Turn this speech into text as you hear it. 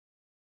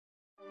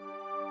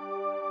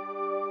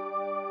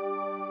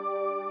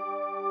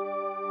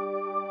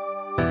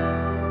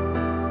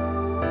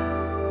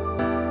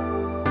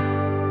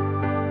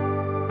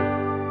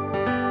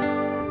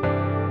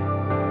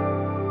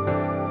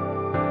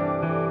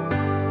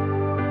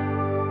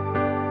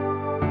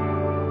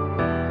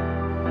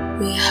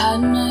We had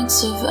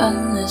nights of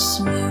endless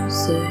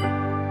music.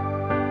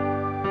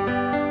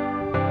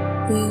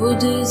 We would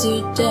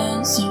dizzy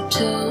dance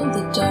until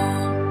the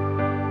dawn.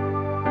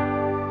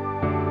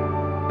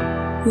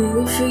 We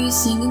were free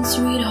singing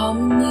sweet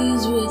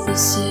harmonies with the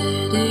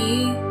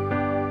city.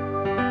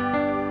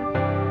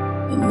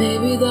 And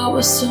maybe that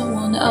was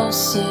someone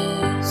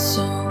else's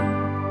song.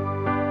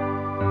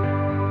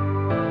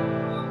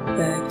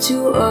 Back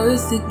to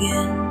earth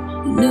again.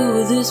 You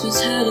knew this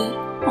was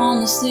headed.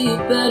 Honestly,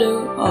 you're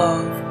better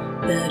off,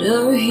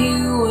 better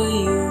here where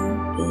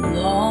you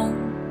belong.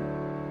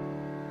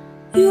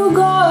 You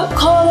got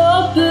caught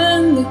up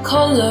in the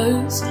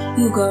colors,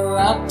 you got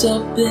wrapped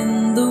up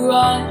in the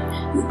ride.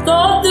 You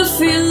thought the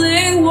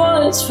feeling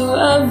was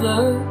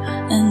forever,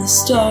 and the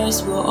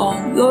stars were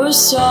on your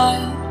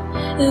side.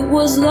 It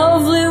was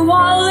lovely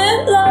while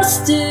it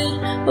lasted,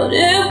 but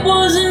it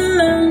wasn't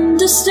meant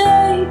to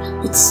stay.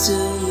 But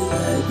still you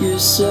let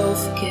yourself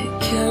get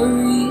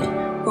carried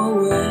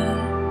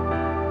away.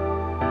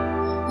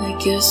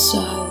 I guess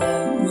I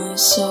let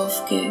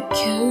myself get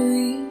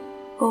carried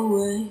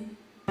away.